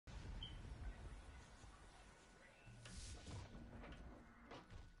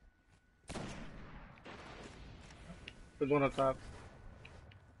There's one on top.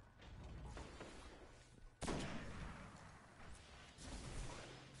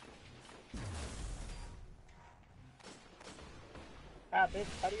 Ah, bitch,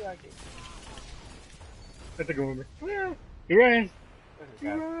 how do you like it? That's a good one. Yeah. He ran. He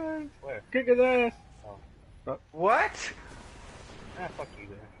Guy? ran. Where? Kick his ass. Oh. What? Ah, fuck you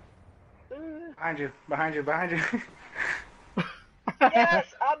there. Behind you, behind you, behind you. Yes,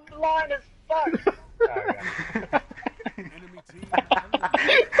 I'm blind as fuck. Sorry, Enemy team.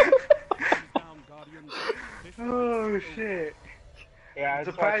 Down, Guardians. Oh shit! yeah, I'm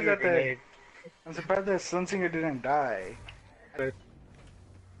surprised that the Sunsinger didn't die. Dead.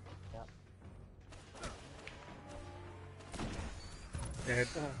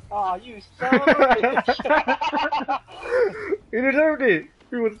 Oh, you son of a bitch! He deserved it.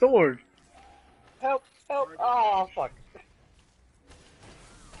 He was sword. Help! Help! Oh, fuck.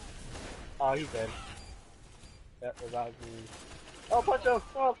 Oh, he's dead. That was out. Oh, punch him!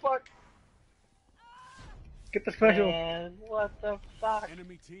 Oh, fuck! Get the special. Man, what the fuck?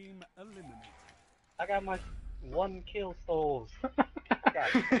 Enemy team eliminated. I got my 1 kill souls. God.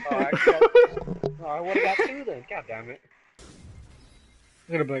 Oh, I would've got 2 then. God damn it.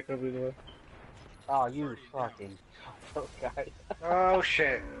 I'm gonna back up either way. Oh, you fucking those guys. Oh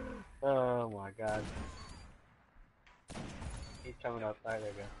shit! Oh my god. He's coming outside. There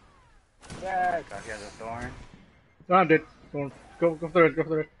you go. Yeah, God, he has a thorn. No, I'm dead. Go for it. Go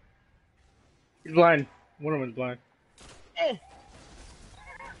for it. He's blind. One of them is blind. Eh.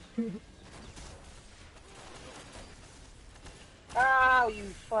 Ow, you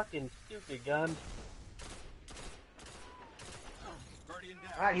fucking stupid gun.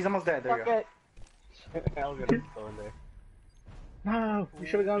 Ah, he's almost dead. There you Fuck go. it. I was gonna go in there. No, you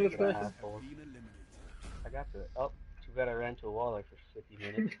should have gone this Stupid special. assholes. I got to it. Oh, too bad I ran to a wall like for 50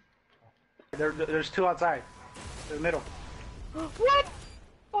 minutes. There's 2 outside. In the middle. What?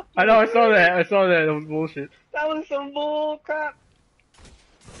 Fuck I know. I saw that. I saw that. That was bullshit. That was some bull crap.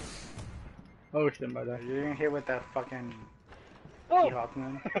 Oh shit, my bad. You're gonna hit with that fucking Oh. Hawk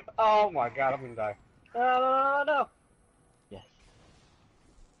moon. Oh my god, I'm gonna die. No. Yes.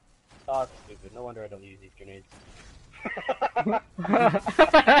 Oh, it's stupid. No wonder I don't use these grenades.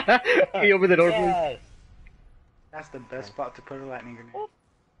 Can you open the door, please? Yes. That's the best spot to put a lightning grenade.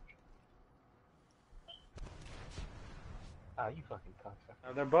 Oh, you fucking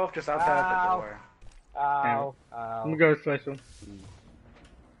cocksucker. They're both just outside at the Ow. door. Ow. I'm gonna go special.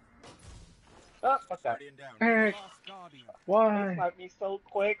 Oh, fuck that. Hey, why? This might be so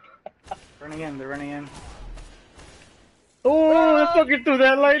quick. Running in, they're running in. Oh, let's fucking through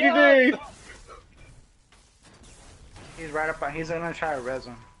that lightning Yes. day. He's right up on, he's gonna try to res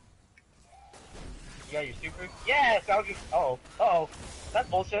him. You got your super? Yes! I'll get. Oh. That's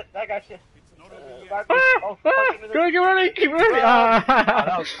bullshit. That guy shit. Go, keep running, keep running.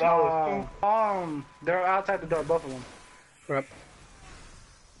 That was They're outside the door, both of them. Crap.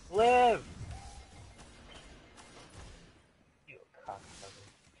 Live! You cocksucker.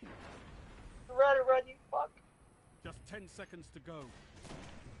 Run, you fuck. Just 10 seconds to go.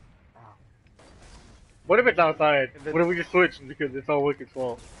 What if it's outside? What if we just switch because it's all Wicked's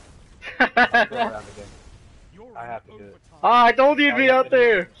fault? I'll go around again. You're I have to do it. overtime. Ah, I told you it'd be out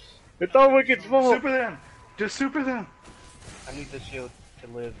there. It's all Wicked's fault. Super them! Just super them! I need this shield to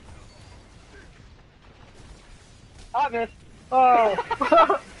live. I missed. Oh.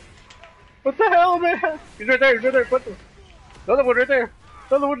 What the hell, man? He's right there. Put the other one right there.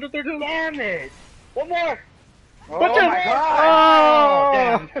 Another one right there too. Damn it! One more! Oh What's my it?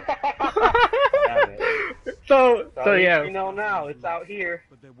 god! Oh. Damn it. So yeah. You know now, it's out here.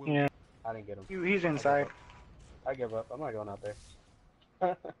 But there will Yeah. I didn't get him. He's inside. I give up. I'm not going out there.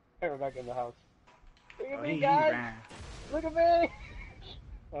 We're back in the house. Look at Oh, me, he guys! ran. Look at me!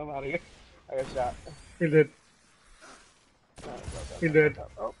 I'm out of here. I got shot. He did. He did.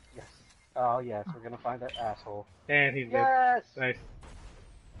 Oh, yes. Oh, yes. We're gonna find that asshole. And he's dead. Yes! Nice.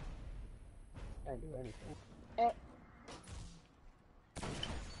 I didn't do anything.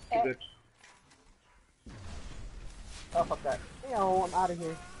 He did. Oh, fuck that. No, I'm out of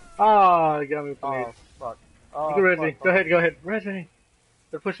here. Ah, he got me with the Oh, nade. fuck. Oh, You can res me. fuck, Go fuck. ahead. Res me.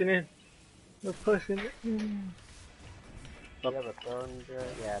 They're pushing in. They're pushing in. You have a thorn there?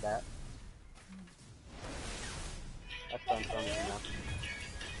 Yeah, that. That's done for me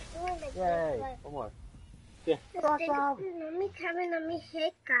now. Yay! One more. Yeah. Mami sabe, no me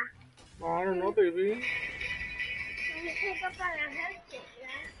seca. I don't know, baby. No me seca para dejarte.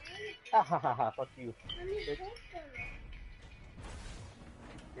 Hahaha, fuck you. No me seca.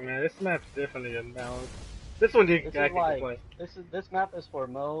 Man, this map's definitely unbalanced. This one you This can is actually like, play. this map is for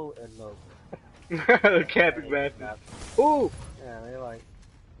Mo and Mo. The camping bastard. Ooh! Yeah, they're like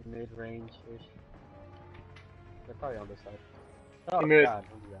mid-range-ish. They're probably on this side. Oh He missed. god,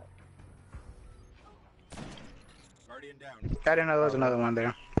 don't do that. Guardian down. I didn't know there was another one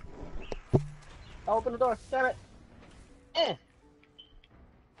there. Oh, open the door, damn it! Eh!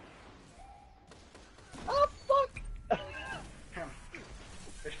 Oh, fuck!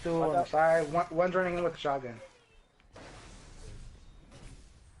 There's two on the side. One's running in with a shotgun.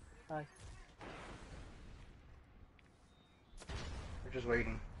 Hi. We're just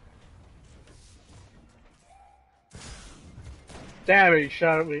waiting. Damn it, he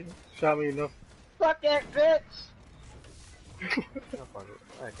shot me. Shot me enough. Fuck that bitch! Oh, fuck it.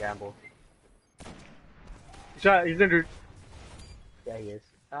 I gamble. He's injured. Yeah, he is.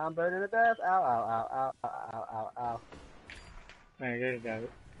 I'm burning to death. Ow, ow, ow, ow, ow, ow, ow, ow. Man, you got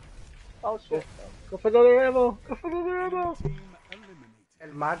it. Oh shit. Go for another ammo! Go for another ammo! Team eliminated.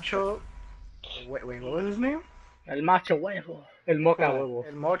 El Macho. Wait, what was his name? El macho huevo. El moca huevo.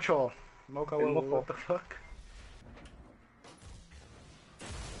 El Mocho. Mocha El huevo. Moco. What the fuck?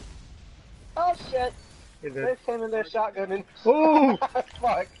 Oh shit. He's They dead. came in there shotgunning. Ooh!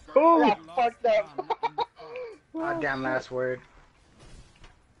 Fuck. Ooh! I got fucked up. Ah, damn last word.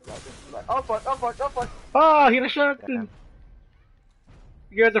 Oh fuck, oh fuck, oh fuck. Ah, he had a shotgun!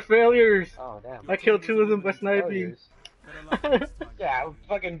 You guys are failures! Oh damn. I killed two of them by sniping. Better luck next time. Yeah, I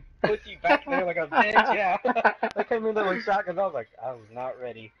fucking put you back there like a bitch, yeah. They came in there with shotguns, I was like, I was not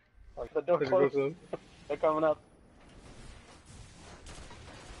ready. Like, the door closed. They're coming up.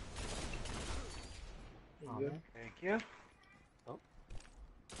 Oh, man. Thank you.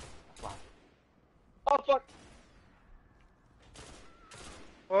 Oh fuck!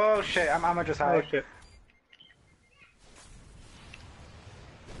 Oh shit, I'm just Oh hide. shit.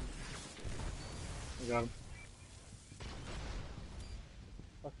 I got him.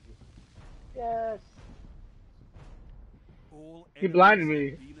 Fuck you. Yes! All He blinded me.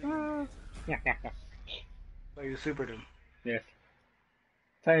 enemies have been eliminated. So you supered him. Yes.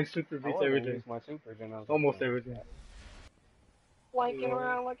 Titan super I beats was gonna everything. use my super, then I was Almost like, everything. flanking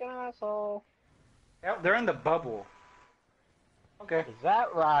around like an asshole. Yep, they're in the bubble. Okay. Is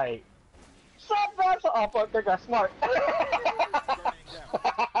that right? Stop that! Oh fuck, they got smart.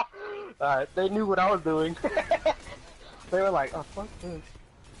 Alright, they knew what I was doing. They were like, oh fuck this.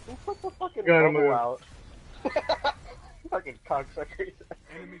 Who put the fucking Got him, bubble man. out? Fucking cocksuckers.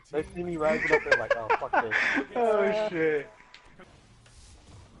 Enemy They team see me rising up, they're like, oh fuck this. Oh shit.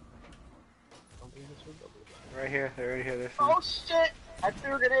 Don't do this with bubble. Right here, they're right here. There's Oh shit! I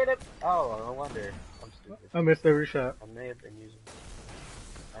threw a grenade at. Oh, no wonder. I'm stupid. I missed every shot. I may have been using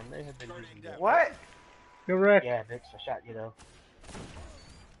that. What? You're right. Yeah, bitch, I shot you though.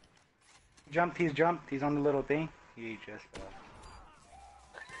 He's jumped. He's on the little thing. He just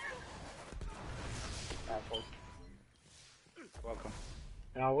Assholes. welcome.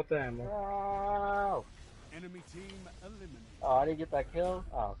 Now what the ammo? Oh! Enemy team eliminated. Oh, I didn't get that kill?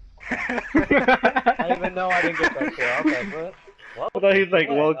 Oh. I didn't even know I didn't get that kill. Okay, what? I thought he's like,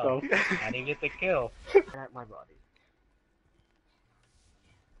 What? welcome. Oh, I didn't get the kill. At my body.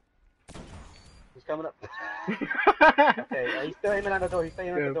 He's coming up. Okay, he's still aiming at the door. He's still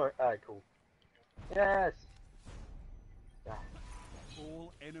aiming at the door. Alright, cool. Yes!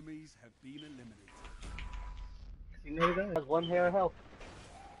 All enemies have been eliminated. You know that? Has one hair of health.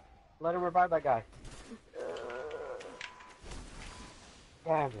 Let him revive that guy.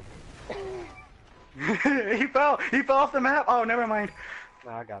 Damn it. He fell. He fell off the map. Oh, never mind.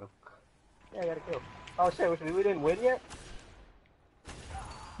 Nah, I got him. Yeah, I got a kill. Oh shit, we didn't win yet?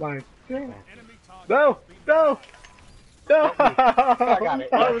 Mine. Enemy target No! No! No! I got it.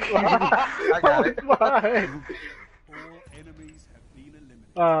 I was fine. I got it. was fine. All enemies have been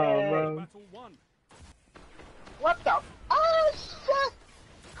eliminated. Oh, Yay. man. Battle 1. What the? Oh shit!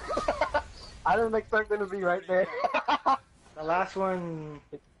 I didn't expect him to be right there. The last one.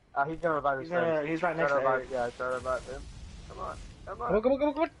 He's gonna revive his friends. He's right next to Eric. Yeah, try to revive him. Come on, come Come on. on, come on, come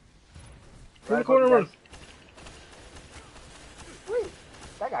on, come on. Turn the Right corner, above run. you guys. Wait,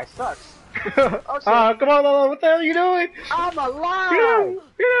 that guy sucks. Oh, come on, Lolo. What the hell are you doing? I'm Get him! alive!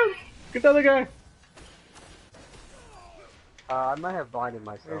 Get him! Get the other guy. I might have blinded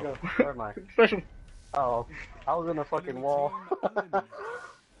There myself. you go. Where am I? Special. Oh, I was in a fucking wall.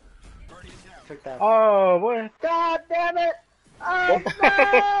 Took that. Oh, boy. God damn it! Oh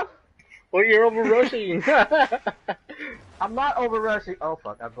no! Well, you're over rushing. I'm not over rushing. Oh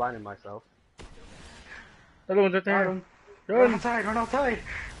fuck, I blinded myself. Other one's right Got there. him. Run Run. outside. Run outside.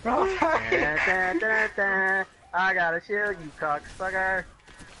 Run outside. I gotta shield you, cocksucker.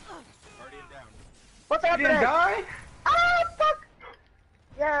 Guardian down. What's You happening? didn't die? Oh fuck!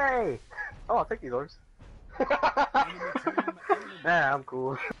 Yay! Oh, I'll take these orbs. Enemy team eliminated. Yeah, I'm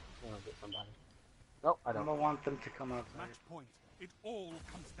cool. I'll get somebody. Nope, I I don't. don't want them to come outside. Match point. It all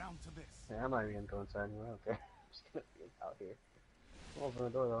comes down to this. Yeah, I'm not even gonna go inside anymore. I don't care. I'm just gonna be out here. I'll open the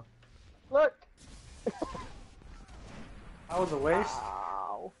door though. Look! That was a waste.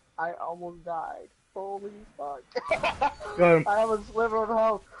 Ow! I almost died. Holy fuck! Got him. I have a sliver of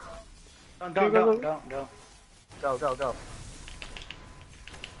health. Don't. Go.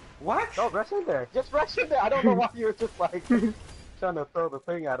 What? Don't rush in there. Just rush in there. I don't know why you were just like trying to throw the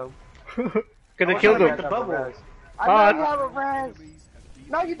thing at him. Cause I it was killed trying to him. break the bubble. I know you have a res. Enemies have been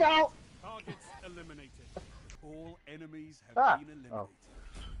No, you don't. Targets eliminated. All enemies have Ah. been eliminated. Oh.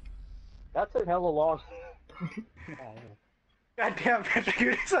 That took hella long. God damn, Patrick,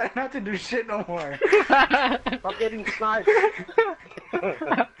 you decided not to do shit no more. Stop getting sniped. Your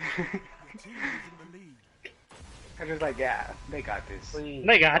team is in the lead. Patrick's like, yeah, they got this. Please.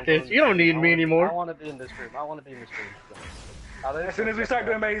 They got this. You don't need me anymore. I want to be in this room. As soon as we start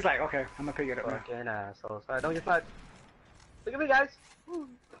doing that, he's like, okay, I'm gonna pick it up now. Fucking asshole. Sorry, don't get sniped. Look at me, guys. Look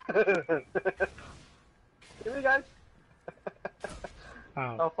at me, guys.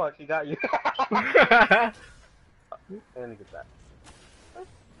 Oh. Oh fuck, he got you. Let me get that.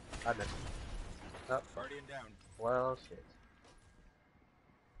 I missed. Nope. Guardian down. Well, shit.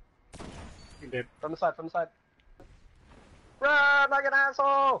 You did. From the side. Run like an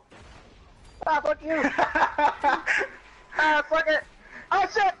asshole! Ah, fuck you! Ah, fuck it! Oh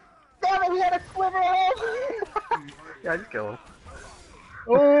shit! Damn it, he had a sliver of health! Yeah, just kill him.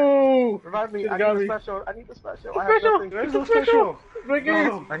 Oh! Revive me, Should've I got need me. the special. I need the special. I have Special! nothing. There's no special. Right here!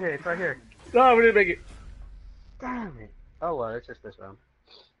 No. Right here, it's right here. No, we didn't make it. Damn it. Oh well, it's just this round.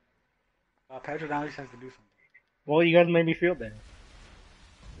 Patrick now just has to do something. Well, you guys made me feel bad.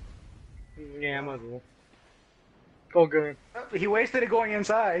 Yeah, I might as well. Go good. He wasted it going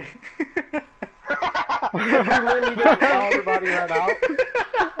inside. You really just saw everybody run out.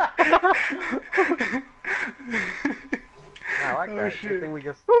 I like that. shit. Good thing we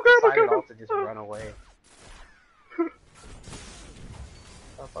just Okay, decided okay. all to just run away.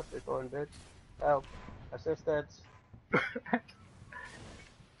 Oh fuck this one, bitch. Help. Assistance. Oh,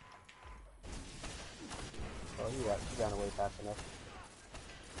 you ran away fast enough.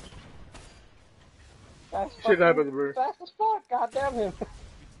 Fast Shit fucking- happened, bro. Fast as fuck, goddamn him.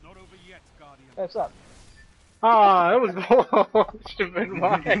 It's not over yet, Guardian. What's up? Ah, that was should have been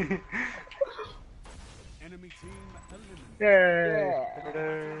mine. Enemy team eliminated. Yay!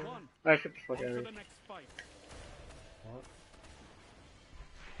 Yeah. One. Alright, get the fuck On out of to here. the next fight.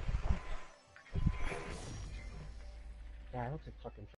 Yeah, I don't think fucking